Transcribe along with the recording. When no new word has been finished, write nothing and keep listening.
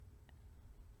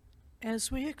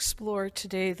As we explore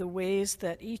today the ways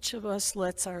that each of us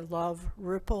lets our love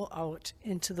ripple out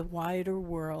into the wider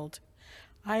world,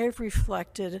 I have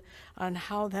reflected on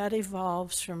how that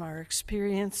evolves from our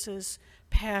experiences,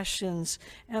 passions,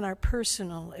 and our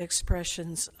personal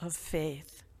expressions of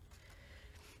faith.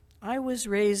 I was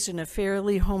raised in a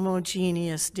fairly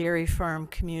homogeneous dairy farm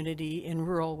community in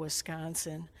rural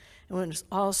Wisconsin, and was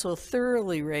also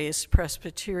thoroughly raised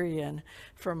Presbyterian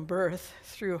from birth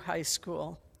through high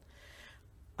school.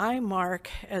 I mark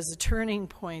as a turning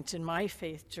point in my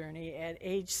faith journey at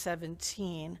age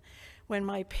 17 when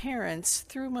my parents,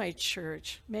 through my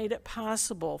church, made it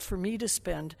possible for me to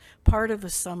spend part of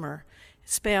a summer in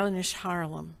Spanish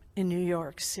Harlem in New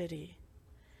York City.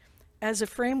 As a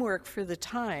framework for the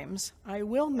times, I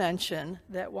will mention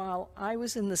that while I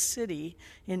was in the city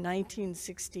in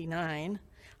 1969,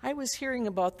 I was hearing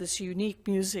about this unique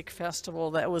music festival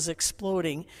that was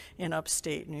exploding in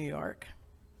upstate New York.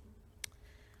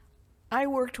 I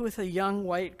worked with a young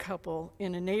white couple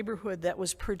in a neighborhood that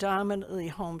was predominantly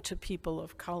home to people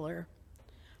of color.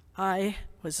 I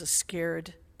was a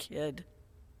scared kid.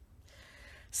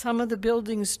 Some of the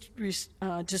buildings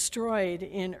destroyed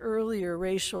in earlier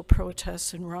racial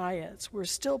protests and riots were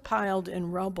still piled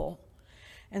in rubble,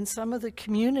 and some of the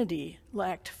community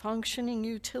lacked functioning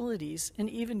utilities and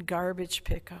even garbage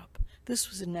pickup. This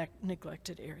was a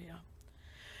neglected area.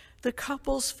 The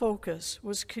couple's focus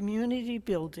was community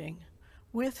building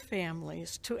with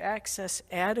families to access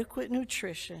adequate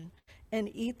nutrition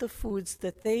and eat the foods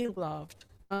that they loved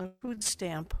on a food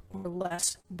stamp or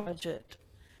less budget.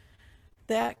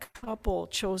 That couple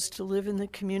chose to live in the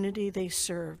community they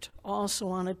served, also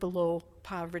on a below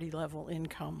poverty level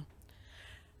income.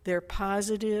 Their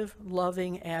positive,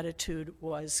 loving attitude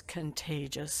was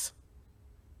contagious.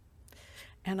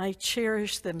 And I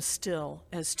cherish them still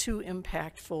as two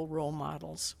impactful role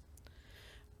models.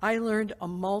 I learned a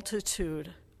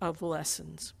multitude of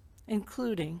lessons,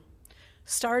 including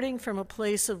starting from a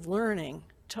place of learning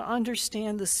to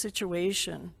understand the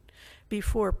situation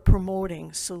before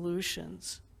promoting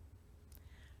solutions,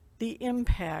 the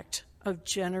impact of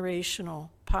generational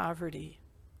poverty,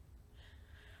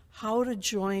 how to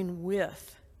join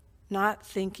with, not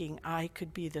thinking I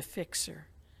could be the fixer,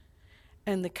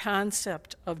 and the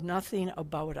concept of nothing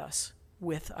about us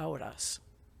without us.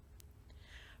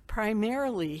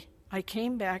 Primarily, I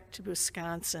came back to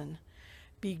Wisconsin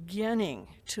beginning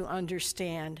to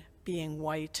understand being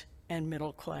white and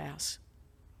middle class.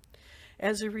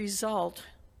 As a result,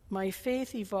 my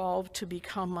faith evolved to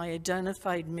become my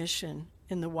identified mission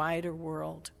in the wider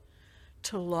world,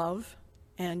 to love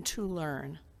and to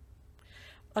learn.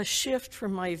 A shift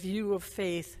from my view of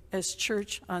faith as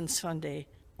church on Sunday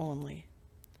only.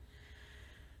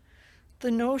 The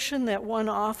notion that one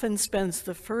often spends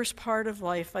the first part of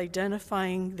life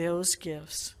identifying those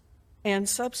gifts and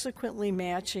subsequently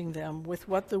matching them with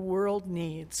what the world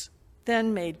needs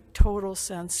then made total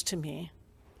sense to me.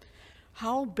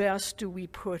 How best do we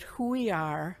put who we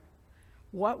are,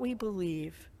 what we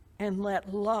believe, and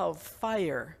let love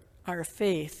fire our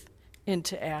faith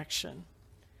into action?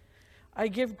 I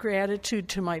give gratitude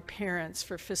to my parents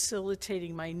for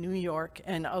facilitating my New York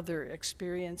and other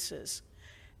experiences.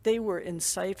 They were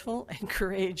insightful and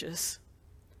courageous.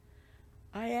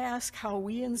 I ask how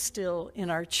we instill in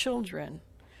our children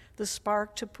the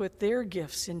spark to put their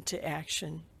gifts into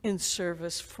action in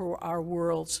service for our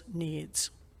world's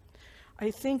needs. I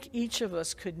think each of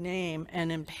us could name an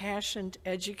impassioned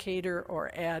educator or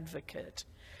advocate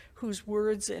whose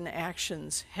words and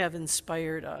actions have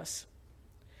inspired us.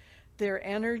 Their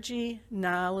energy,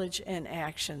 knowledge, and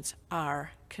actions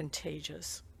are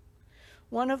contagious.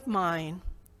 One of mine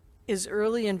is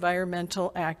early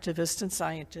environmental activist and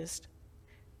scientist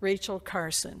Rachel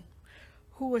Carson,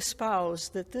 who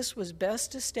espoused that this was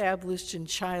best established in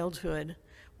childhood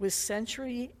with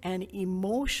sensory and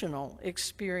emotional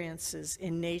experiences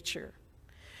in nature,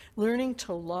 learning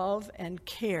to love and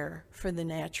care for the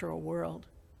natural world.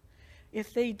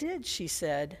 If they did, she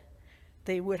said,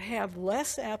 they would have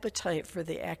less appetite for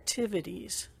the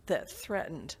activities that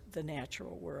threatened the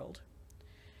natural world.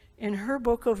 In her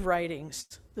book of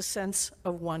writings, The Sense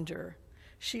of Wonder,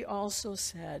 she also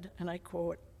said, and I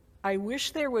quote, "I wish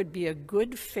there would be a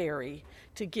good fairy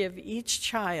to give each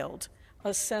child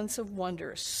a sense of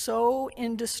wonder so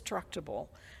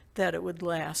indestructible that it would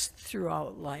last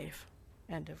throughout life,"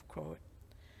 end of quote.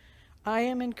 I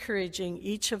am encouraging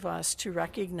each of us to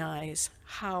recognize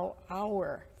how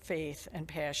our faith and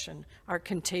passion are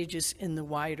contagious in the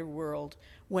wider world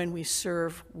when we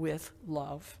serve with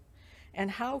love. And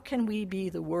how can we be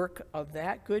the work of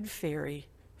that good fairy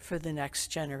for the next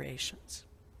generations?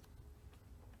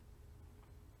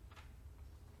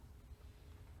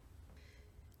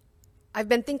 I've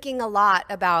been thinking a lot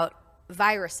about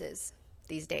viruses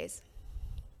these days.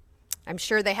 I'm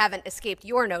sure they haven't escaped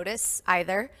your notice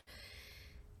either.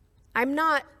 I'm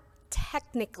not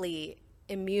technically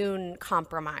immune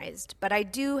compromised, but I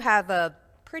do have a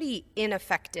pretty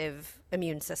ineffective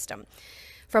immune system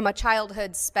from a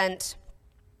childhood spent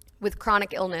with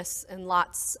chronic illness and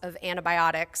lots of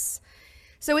antibiotics.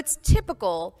 So it's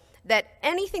typical that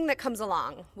anything that comes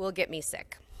along will get me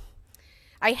sick.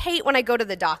 I hate when I go to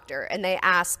the doctor and they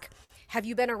ask, "Have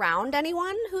you been around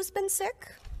anyone who's been sick?"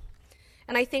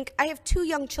 And I think, I have 2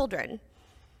 young children,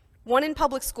 one in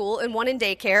public school and one in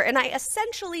daycare, and I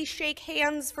essentially shake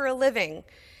hands for a living.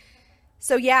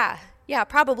 So yeah,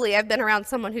 probably I've been around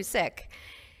someone who's sick.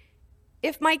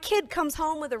 If my kid comes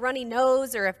home with a runny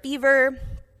nose or a fever,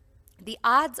 the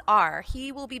odds are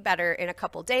he will be better in a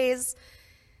couple days,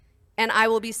 and I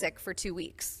will be sick for 2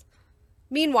 weeks.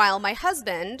 Meanwhile, my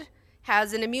husband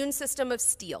has an immune system of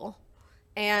steel,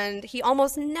 and he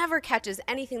almost never catches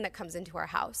anything that comes into our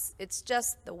house. It's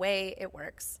just the way it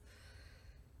works.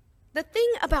 The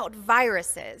thing about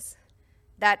viruses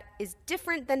that is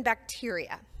different than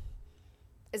bacteria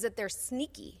is that they're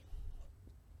sneaky.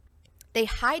 They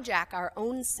hijack our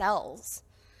own cells,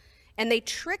 and they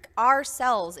trick our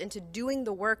cells into doing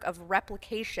the work of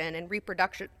replication and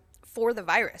reproduction for the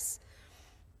virus.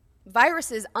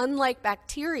 Viruses, unlike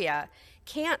bacteria,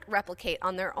 can't replicate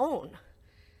on their own.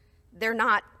 They're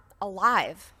not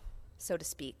alive, so to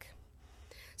speak.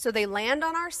 So they land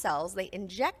on our cells, they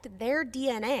inject their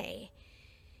DNA,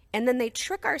 and then they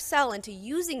trick our cell into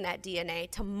using that DNA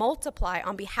to multiply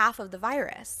on behalf of the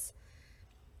virus.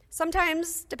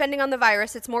 Sometimes, depending on the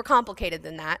virus, it's more complicated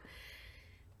than that.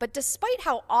 But despite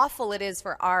how awful it is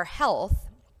for our health,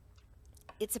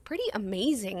 it's a pretty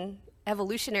amazing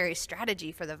evolutionary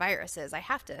strategy for the viruses. I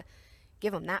have to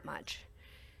give them that much.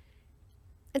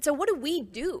 And so what do we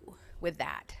do with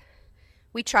that?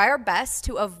 We try our best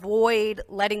to avoid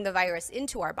letting the virus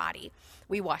into our body.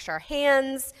 We wash our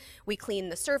hands, we clean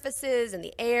the surfaces and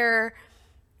the air,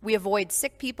 we avoid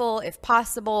sick people if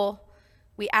possible,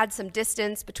 we add some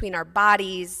distance between our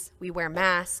bodies, we wear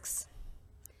masks.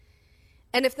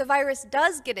 And if the virus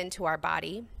does get into our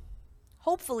body,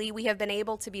 hopefully we have been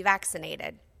able to be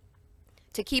vaccinated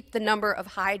to keep the number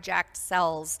of hijacked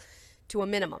cells to a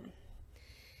minimum.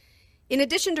 In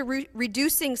addition to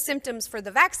reducing symptoms for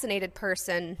the vaccinated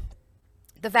person,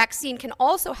 the vaccine can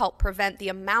also help prevent the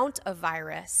amount of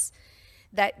virus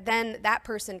that then that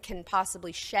person can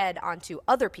possibly shed onto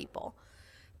other people,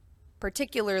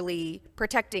 particularly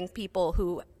protecting people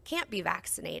who can't be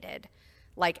vaccinated,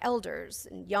 like elders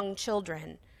and young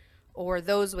children, or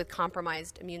those with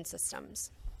compromised immune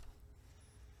systems.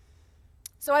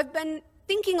 So I've been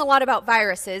thinking a lot about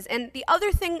viruses, and the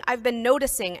other thing I've been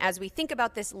noticing as we think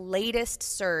about this latest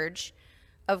surge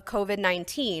of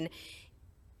COVID-19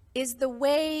 is the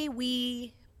way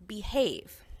we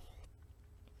behave,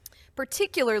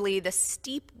 particularly the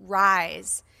steep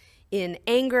rise in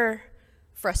anger,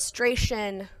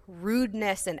 frustration,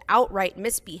 rudeness, and outright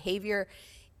misbehavior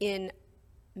in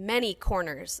many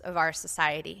corners of our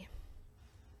society.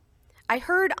 I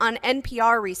heard on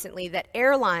NPR recently that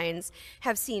airlines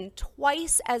have seen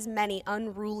twice as many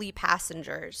unruly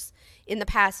passengers in the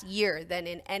past year than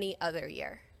in any other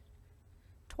year.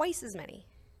 Twice as many.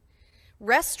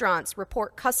 Restaurants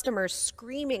report customers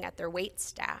screaming at their wait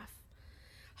staff.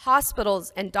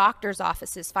 Hospitals and doctors'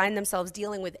 offices find themselves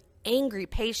dealing with angry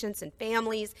patients and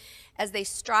families as they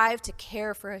strive to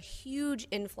care for a huge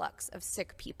influx of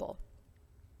sick people.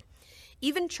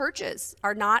 Even churches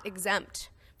are not exempt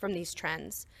from these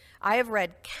trends. I have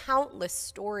read countless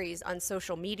stories on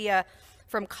social media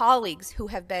from colleagues who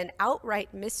have been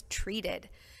outright mistreated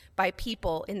by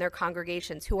people in their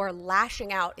congregations who are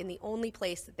lashing out in the only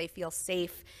place that they feel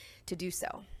safe to do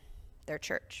so, their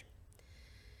church.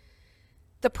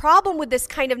 The problem with this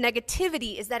kind of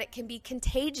negativity is that it can be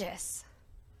contagious.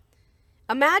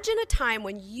 Imagine a time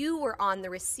when you were on the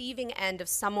receiving end of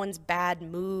someone's bad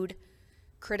mood,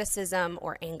 criticism,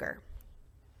 or anger.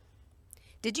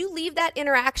 Did you leave that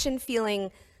interaction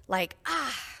feeling like,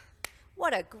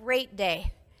 what a great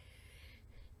day?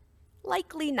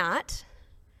 Likely not.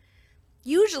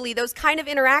 Usually those kind of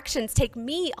interactions take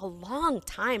me a long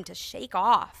time to shake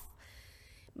off.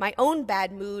 My own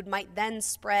bad mood might then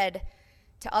spread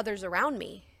to others around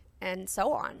me, and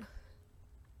so on.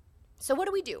 So what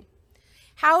do?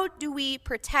 How do we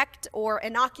protect or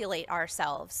inoculate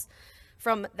ourselves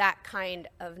from that kind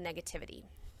of negativity?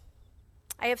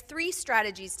 I have 3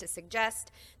 strategies to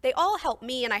suggest. They all help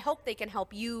me, and I hope they can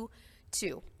help you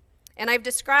too. And I've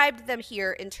described them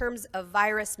here in terms of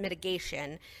virus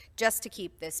mitigation, just to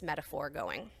keep this metaphor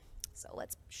going. So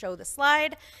let's show the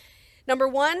slide. Number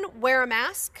 1, wear a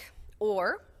mask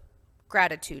or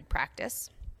gratitude practice.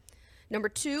 Number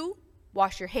 2,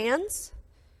 wash your hands,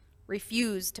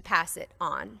 refuse to pass it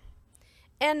on.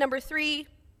 And number 3,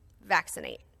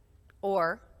 vaccinate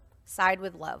or side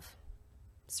with love,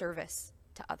 service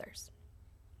to others.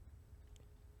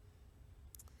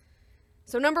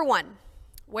 So number 1,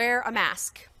 wear a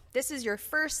mask. This is your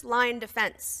first line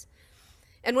defense.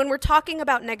 And when we're talking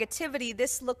about negativity,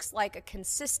 this looks like a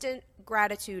consistent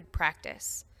gratitude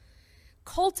practice.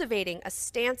 Cultivating a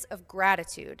stance of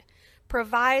gratitude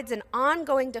provides an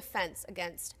ongoing defense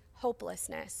against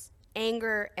hopelessness,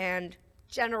 anger, and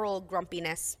general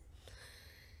grumpiness.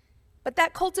 But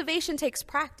that cultivation takes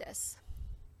practice.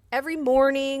 Every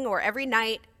morning or every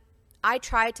night, I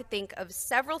try to think of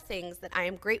several things that I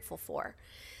am grateful for.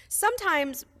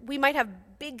 Sometimes we might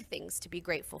have big things to be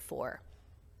grateful for.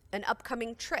 An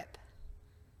upcoming trip,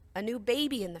 a new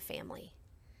baby in the family,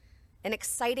 an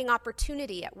exciting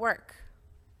opportunity at work.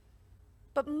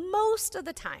 But most of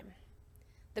the time,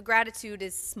 the gratitude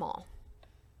is small.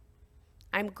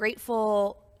 I'm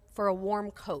grateful for a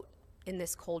warm coat in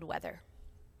this cold weather.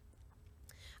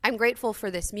 I'm grateful for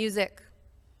this music,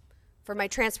 for my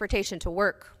transportation to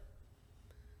work,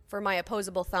 for my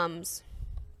opposable thumbs,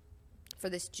 for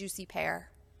this juicy pear.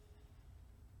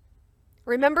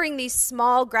 Remembering these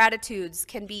small gratitudes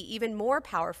can be even more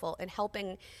powerful in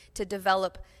helping to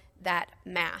develop that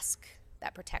mask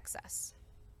that protects us.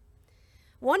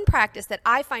 One practice that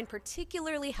I find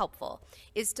particularly helpful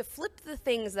is to flip the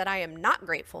things that I am not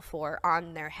grateful for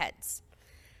on their heads.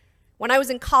 When I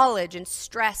was in college and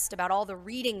stressed about all the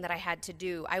reading that I had to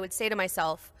do, I would say to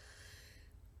myself,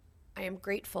 I am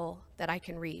grateful that I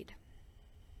can read.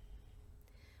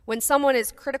 When someone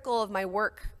is critical of my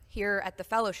work here at the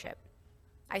fellowship,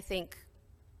 I think,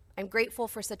 I'm grateful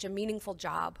for such a meaningful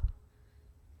job,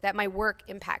 that my work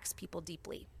impacts people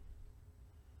deeply.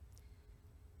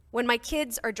 When my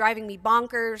kids are driving me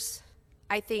bonkers,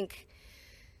 I think,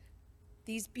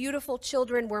 these beautiful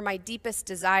children were my deepest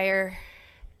desire.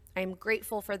 I am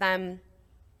grateful for them.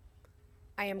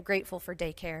 I am grateful for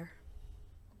daycare.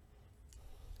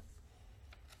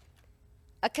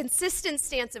 A consistent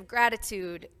stance of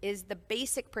gratitude is the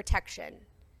basic protection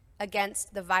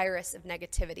against the virus of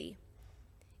negativity.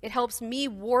 It helps me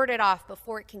ward it off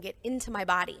before it can get into my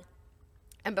body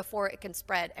and before it can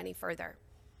spread any further.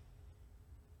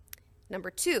 Number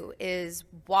 2 is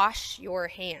wash your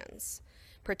hands.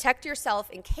 Protect yourself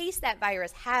in case that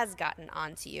virus has gotten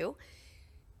onto you.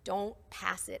 Don't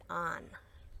pass it on.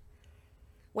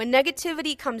 When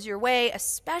negativity comes your way,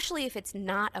 especially if it's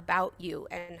not about you,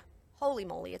 and holy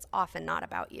moly, it's often not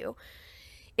about you,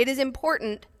 it is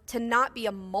important to not be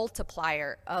a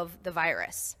multiplier of the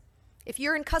virus. If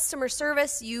you're in customer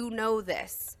service, you know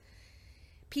this.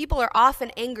 People are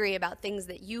often angry about things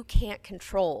that you can't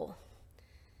control.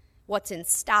 What's in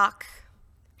stock,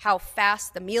 how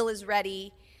fast the meal is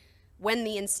ready, when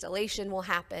the installation will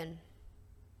happen.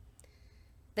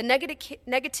 The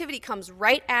negativity comes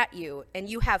right at you, and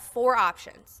you have 4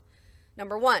 options.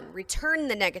 Number 1, return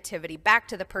the negativity back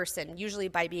to the person, usually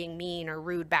by being mean or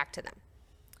rude back to them.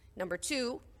 Number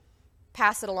 2,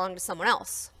 pass it along to someone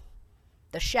else.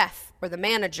 The chef or the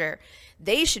manager,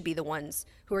 they should be the ones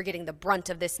who are getting the brunt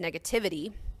of this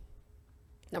negativity.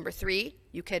 Number 3,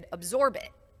 you could absorb it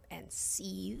and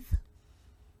seethe.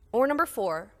 Or number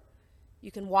 4,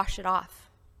 you can wash it off.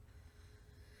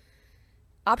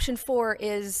 Option 4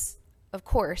 is, of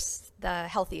course, the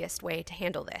healthiest way to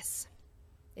handle this.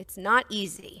 It's not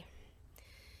easy,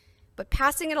 but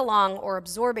passing it along or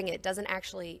absorbing it doesn't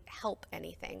actually help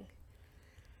anything.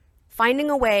 Finding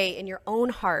a way in your own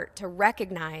heart to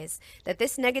recognize that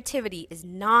this negativity is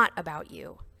not about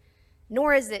you,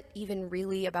 nor is it even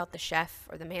really about the chef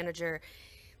or the manager.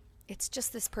 It's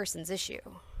just this person's issue.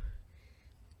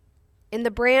 In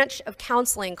the branch of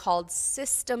counseling called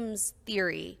systems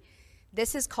theory,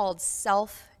 this is called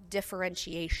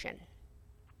self-differentiation.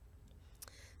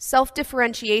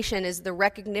 Self-differentiation is the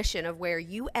recognition of where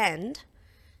you end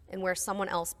and where someone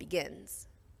else begins.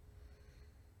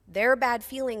 Their bad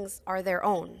feelings are their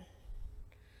own.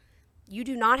 You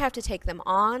do not have to take them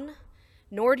on,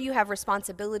 nor do you have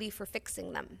responsibility for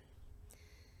fixing them.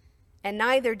 And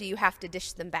neither do you have to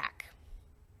dish them back.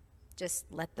 Just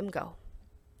let them go.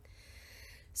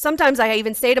 Sometimes I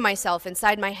even say to myself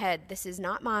inside my head, this is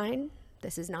not mine,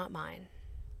 this is not mine.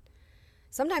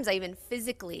 Sometimes I even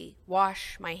physically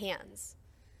wash my hands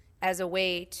as a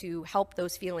way to help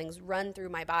those feelings run through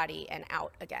my body and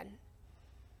out again.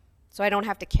 So I don't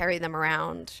have to carry them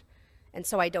around, and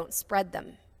so I don't spread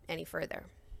them any further.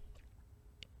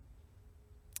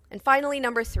 And finally,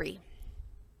 number 3,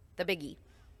 the biggie.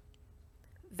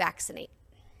 Vaccinate.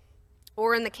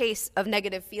 Or in the case of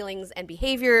negative feelings and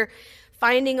behavior,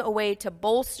 finding a way to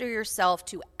bolster yourself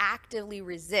to actively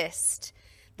resist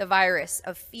the virus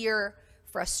of fear,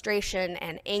 frustration,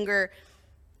 and anger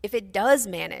if it does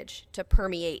manage to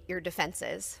permeate your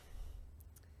defenses.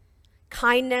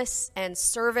 Kindness and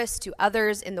service to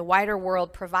others in the wider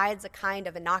world provides a kind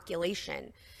of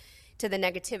inoculation to the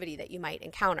negativity that you might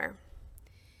encounter.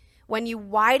 When you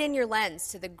widen your lens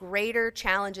to the greater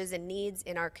challenges and needs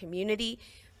in our community,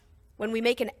 when we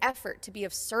make an effort to be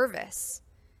of service,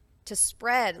 to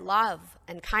spread love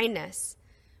and kindness,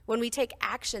 when we take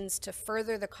actions to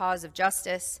further the cause of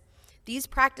justice, these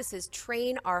practices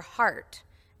train our heart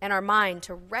and our mind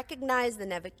to recognize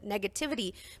the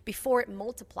negativity before it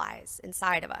multiplies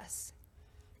inside of us.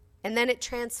 And then it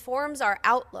transforms our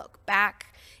outlook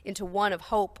back into one of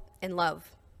hope and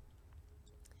love.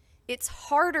 It's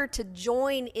harder to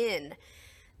join in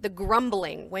the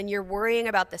grumbling when you're worrying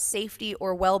about the safety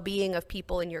or well-being of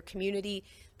people in your community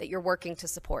that you're working to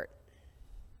support.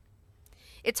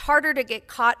 It's harder to get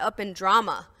caught up in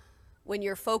drama when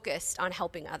you're focused on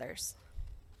helping others.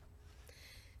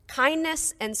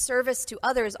 Kindness and service to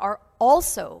others are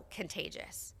also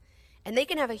contagious, and they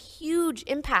can have a huge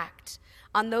impact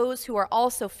on those who are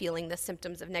also feeling the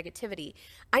symptoms of negativity.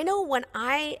 I know when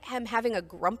I am having a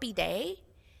grumpy day,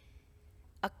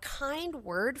 a kind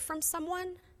word from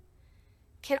someone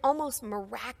can almost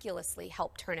miraculously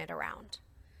help turn it around.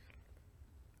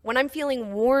 When I'm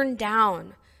feeling worn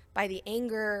down by the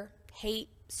anger, hate,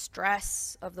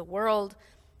 stress of the world,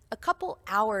 a couple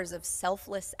hours of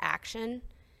selfless action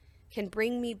can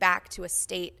bring me back to a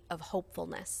state of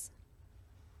hopefulness.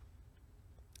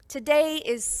 Today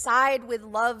is Side with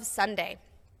Love Sunday,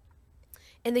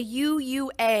 and the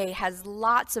UUA has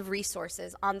lots of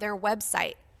resources on their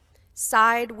website,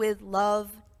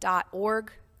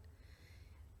 sidewithlove.org,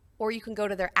 or you can go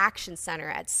to their Action Center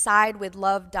at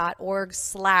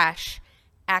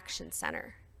sidewithlove.org/Action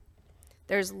Center.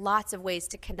 There's lots of ways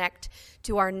to connect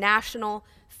to our national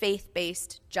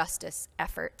faith-based justice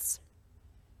efforts.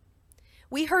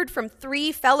 We heard from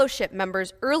 3 fellowship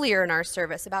members earlier in our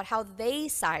service about how they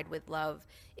side with love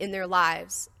in their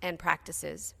lives and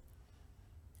practices.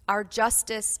 Our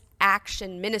Justice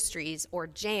Action Ministries, or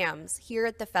JAMs, here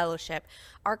at the fellowship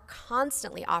are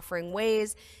constantly offering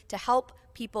ways to help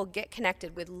people get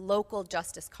connected with local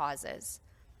justice causes.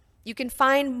 You can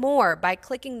find more by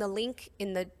clicking the link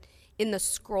in the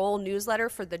scroll newsletter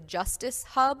for the Justice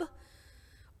Hub,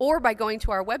 or by going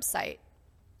to our website,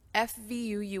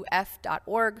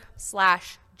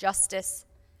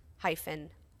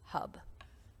 fvuuf.org/justice-hub.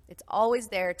 It's always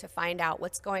there to find out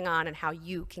what's going on and how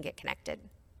you can get connected.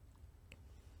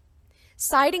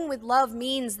 Siding with love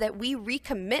means that we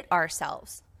recommit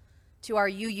ourselves to our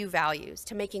UU values,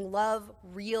 to making love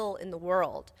real in the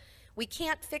world. We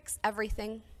can't fix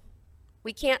everything.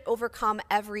 We can't overcome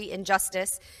every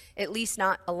injustice, at least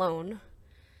not alone.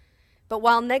 But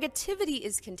while negativity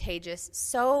is contagious,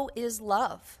 so is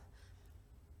love.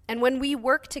 And when we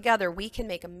work together, we can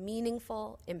make a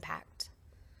meaningful impact.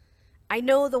 I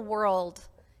know the world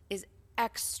is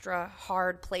extra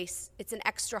hard place. It's an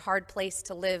extra hard place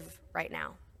to live right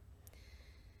now.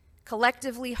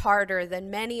 Collectively harder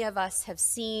than many of us have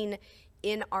seen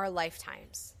in our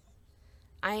lifetimes.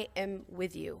 I am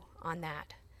with you on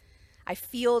that. I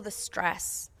feel the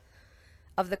stress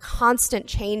of the constant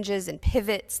changes and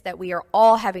pivots that we are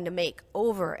all having to make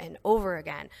over and over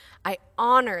again. I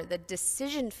honor the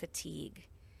decision fatigue,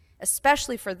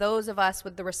 especially for those of us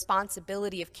with the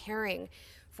responsibility of caring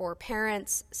for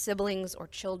parents, siblings, or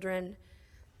children.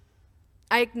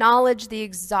 I acknowledge the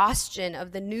exhaustion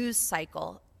of the news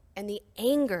cycle and the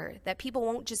anger that people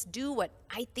won't just do what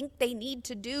I think they need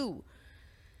to do.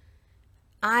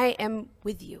 I am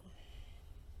with you.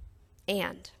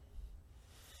 And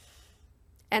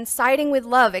siding with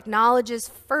love acknowledges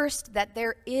first that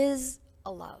there is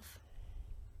a love.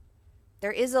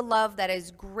 There is a love that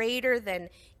is greater than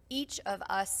each of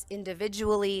us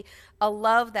individually, a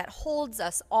love that holds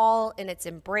us all in its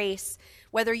embrace,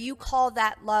 whether you call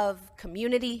that love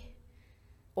community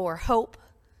or hope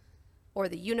or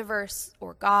the universe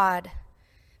or God,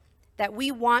 that we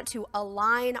want to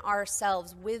align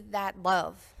ourselves with that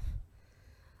love.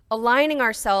 Aligning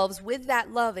ourselves with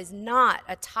that love is not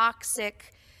a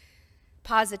toxic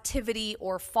positivity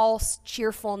or false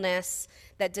cheerfulness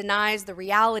that denies the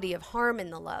reality of harm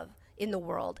in the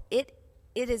world. It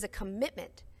is a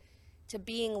commitment to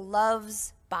being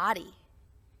love's body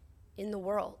in the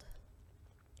world,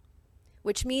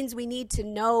 which means we need to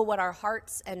know what our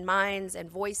hearts and minds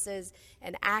and voices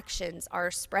and actions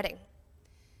are spreading.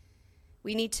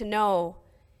 We need to know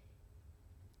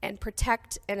and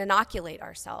protect and inoculate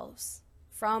ourselves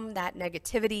from that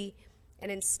negativity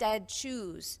and instead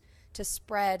choose to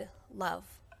spread love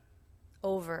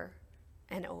over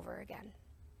and over again.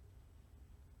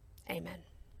 Amen.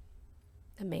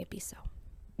 And may it be so.